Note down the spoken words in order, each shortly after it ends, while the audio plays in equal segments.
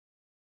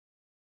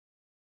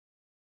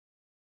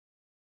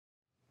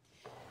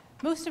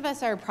Most of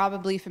us are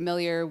probably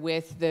familiar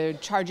with the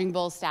Charging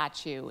Bull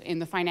statue in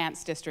the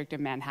finance district of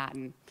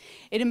Manhattan.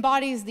 It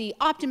embodies the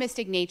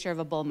optimistic nature of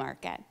a bull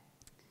market.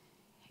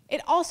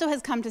 It also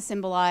has come to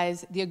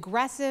symbolize the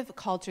aggressive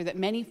culture that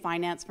many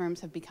finance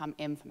firms have become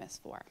infamous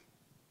for.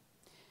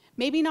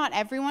 Maybe not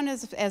everyone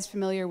is as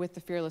familiar with the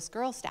Fearless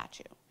Girl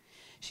statue.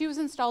 She was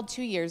installed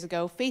 2 years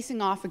ago,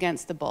 facing off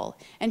against the bull,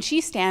 and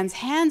she stands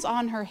hands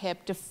on her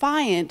hip,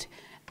 defiant,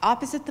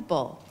 opposite the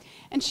bull.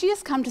 And she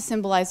has come to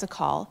symbolize a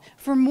call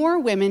for more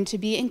women to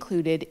be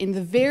included in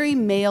the very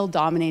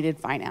male-dominated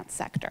finance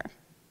sector.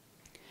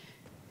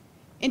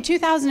 In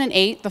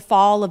 2008, the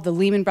fall of the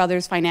Lehman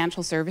Brothers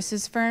financial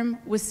services firm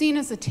was seen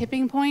as a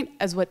tipping point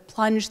as what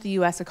plunged the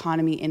US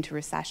economy into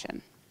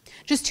recession.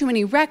 Just too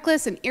many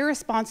reckless and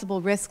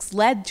irresponsible risks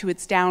led to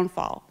its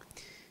downfall.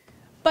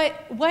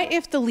 But what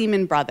if the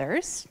Lehman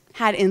Brothers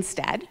had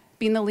instead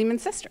been the Lehman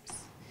sisters?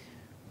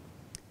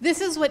 This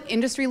is what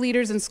industry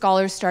leaders and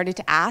scholars started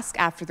to ask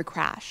after the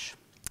crash.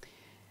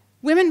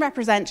 Women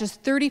represent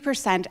just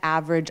 30%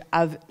 average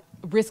of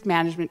risk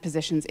management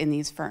positions in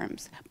these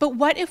firms. But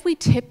what if we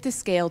tip the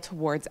scale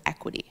towards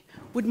equity?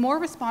 Would more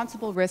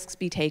responsible risks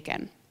be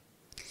taken?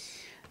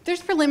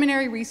 There's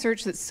preliminary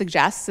research that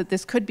suggests that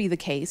this could be the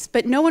case,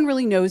 but no one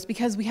really knows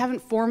because we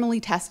haven't formally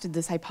tested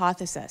this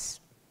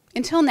hypothesis.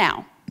 Until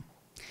now.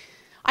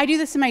 I do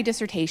this in my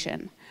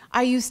dissertation.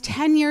 I use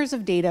 10 years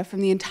of data from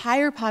the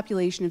entire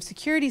population of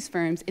securities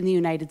firms in the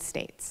United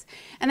States.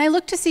 And I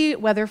look to see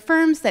whether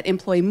firms that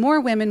employ more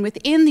women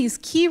within these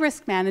key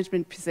risk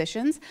management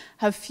positions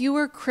have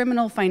fewer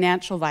criminal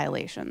financial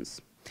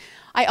violations.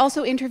 I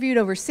also interviewed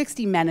over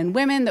 60 men and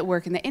women that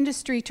work in the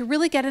industry to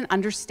really get an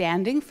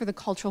understanding for the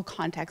cultural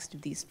context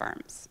of these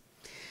firms.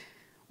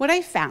 What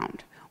I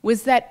found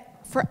was that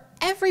for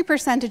every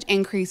percentage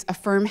increase a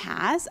firm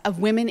has of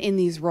women in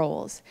these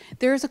roles,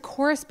 there is a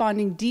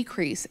corresponding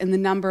decrease in the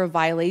number of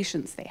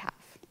violations they have.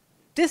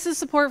 This is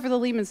support for the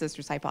Lehman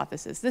Sisters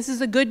hypothesis. This is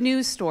a good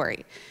news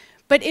story.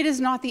 But it is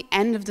not the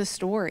end of the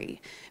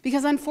story,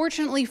 because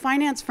unfortunately,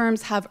 finance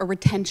firms have a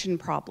retention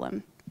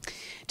problem.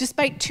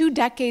 Despite 2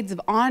 decades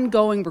of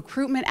ongoing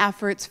recruitment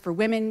efforts for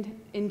women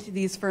into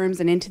these firms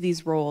and into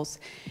these roles,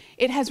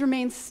 it has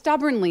remained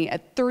stubbornly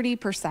at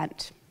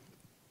 30%.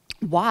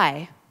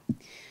 Why?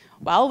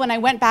 Well, when I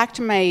went back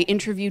to my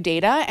interview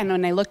data and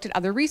when I looked at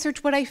other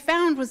research, what I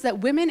found was that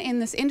women in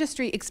this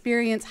industry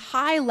experience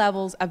high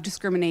levels of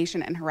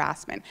discrimination and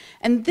harassment.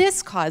 And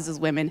this causes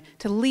women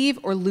to leave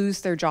or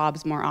lose their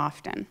jobs more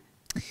often.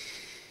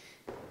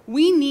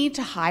 We need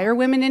to hire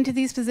women into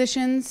these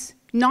positions,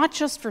 not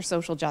just for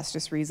social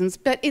justice reasons,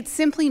 but it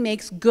simply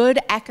makes good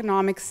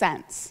economic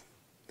sense.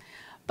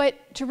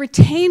 But to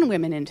retain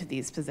women into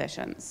these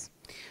positions,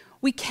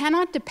 we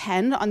cannot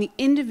depend on the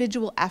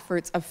individual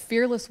efforts of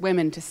fearless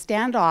women to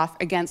stand off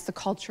against the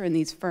culture in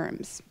these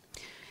firms.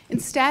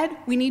 Instead,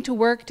 we need to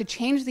work to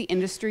change the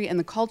industry and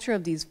the culture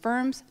of these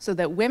firms so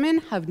that women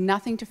have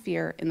nothing to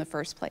fear in the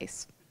first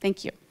place.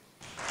 Thank you.